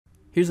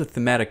Here's a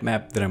thematic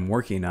map that I'm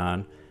working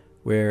on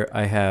where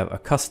I have a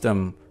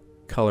custom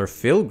color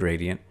fill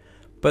gradient,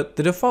 but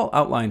the default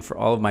outline for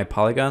all of my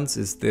polygons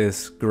is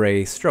this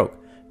gray stroke,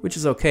 which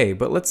is okay,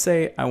 but let's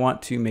say I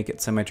want to make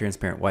it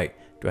semi-transparent white.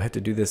 Do I have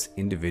to do this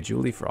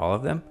individually for all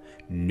of them?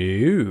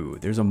 No,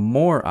 there's a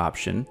more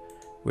option,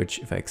 which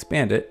if I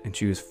expand it and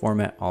choose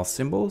Format All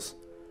Symbols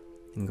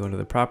and go to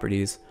the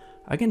properties,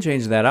 I can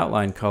change that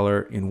outline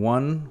color in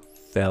one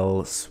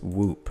fell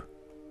swoop.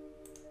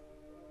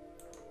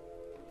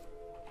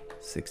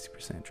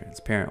 60%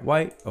 transparent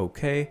white,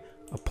 okay,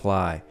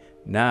 apply.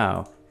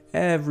 Now,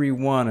 every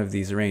one of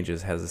these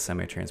ranges has a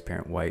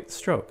semi-transparent white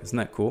stroke. Isn't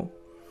that cool?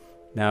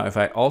 Now, if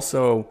I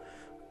also,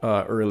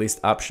 or at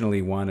least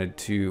optionally wanted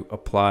to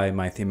apply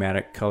my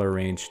thematic color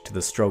range to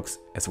the strokes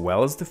as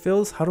well as the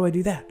fills, how do I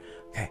do that?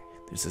 Okay,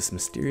 there's this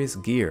mysterious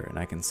gear, and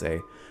I can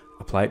say,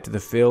 apply it to the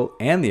fill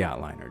and the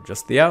outline, or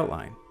just the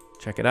outline.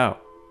 Check it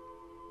out.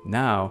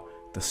 Now,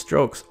 the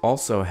strokes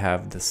also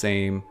have the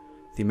same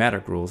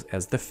thematic rules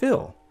as the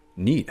fill.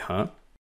 Neat, huh?